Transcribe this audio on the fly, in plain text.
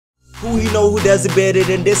Who he know who does it better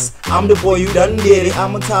than this? I'm the boy, you done get it.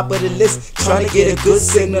 I'm on top of the list, trying to get a good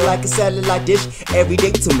signal like a satellite dish. Every day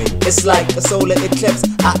to me, it's like a solar eclipse.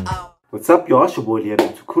 What's up, y'all? It's your boy,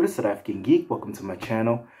 s.a.geek. Welcome to my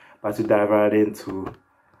channel. About to dive right into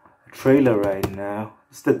a trailer right now.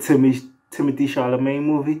 It's the Timothy Chalamet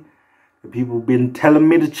movie that people been telling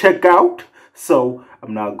me to check out. So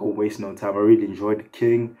I'm not gonna waste no time. I really enjoyed The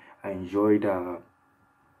King. I enjoyed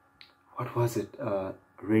what was it?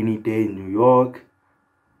 Rainy Day in New York.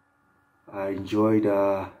 I enjoyed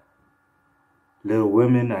Little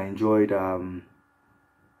Women. I enjoyed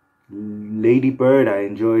Lady Bird. I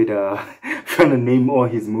enjoyed trying to name all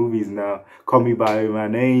his movies now. Call Me by My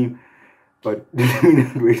Name. But let me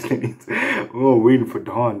not waste any time. Oh, waiting for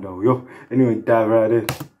dawn though. Yo. Anyway, dive right in.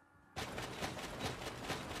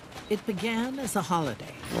 It began as a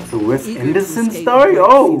holiday. So Wes Anderson story?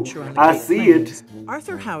 Oh, I see it.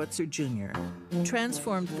 Arthur Howitzer Jr.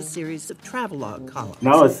 transformed the series of travelogue columns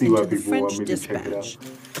Now I see why into the people want French me to check it out. Dispatch,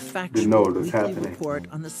 a factual weekly report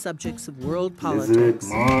on the subjects of world politics,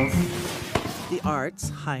 the arts,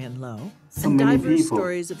 high and low, and diverse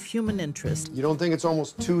stories of human interest. You don't think it's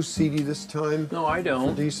almost too seedy this time? No, I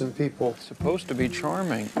don't. For decent people. It's supposed to be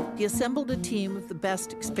charming. He assembled a team of the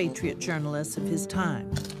best expatriate journalists of his time: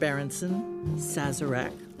 Berenson,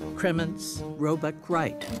 Sazerac, Kremens, Roebuck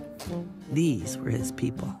Wright. These were his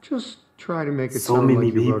people. Just try to make it so sound many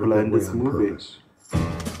like you people wrote a in good this way on movie. purpose.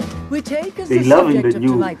 We take as they the loving the subject of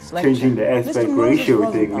new tonight's lecture, changing the aspect Mr. ratio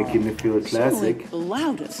Moses thing, Rosenbaum, making it feel classic, the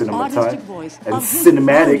loudest cinematography, artistic voice and of his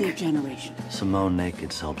cinematic. generation. Simone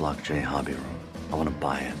Naked Cell Block J Hobby Room. I want to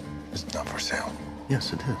buy it. It's not for sale.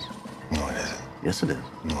 Yes, it is. No, it isn't. Yes, it is.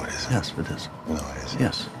 No, it isn't. Yes, it is. No, it isn't.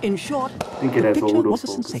 Yes. In short, I think it the has picture all was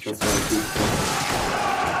those a focus. sensation.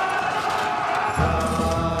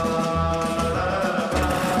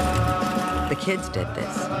 The kids did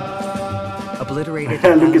this. Obliterated Look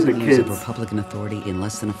at the 1,000 years of kids. Republican authority in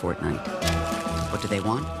less than a fortnight. What do they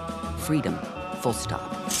want? Freedom. Full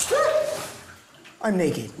stop. I'm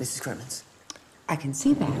naked, Mrs. Kremens. I can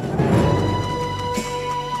see that.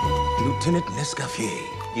 Lieutenant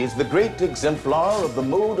Nescaffier. He is the great exemplar of the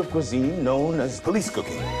mode of cuisine known as police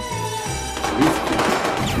cooking.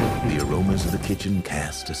 The aromas of the kitchen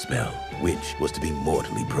cast a spell, which was to be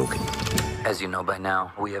mortally broken. As you know by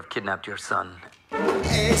now, we have kidnapped your son.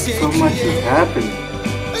 So much is happening.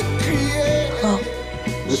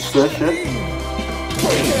 This session.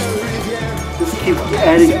 Just keep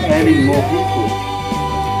adding more people.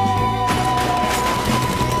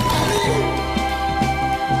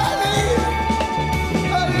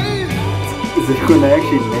 Is it gonna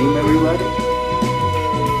actually name everybody?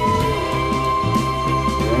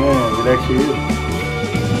 Yeah, it actually is.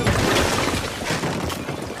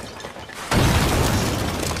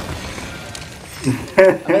 A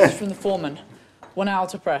message from the foreman. 1 hour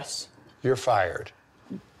to press. You're fired.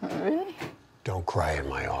 Really? Don't cry in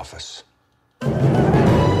my office.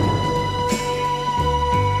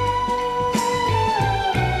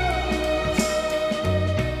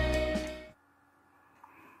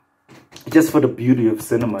 Just for the beauty of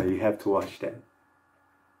cinema, you have to watch that.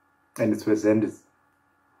 And it's Wes Anderson.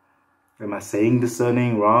 Am I saying the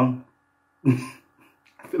surname wrong? I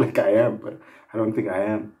feel like I am, but I don't think I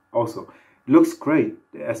am. Also, it looks great.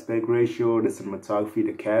 The aspect ratio, the cinematography,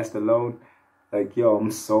 the cast alone. Like, yo,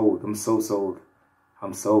 I'm sold. I'm so sold.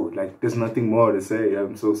 I'm sold. Like, there's nothing more to say.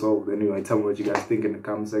 I'm so sold. Anyway, tell me what you guys think in the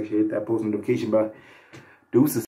comment section. Hit that post notification bell. Deuces.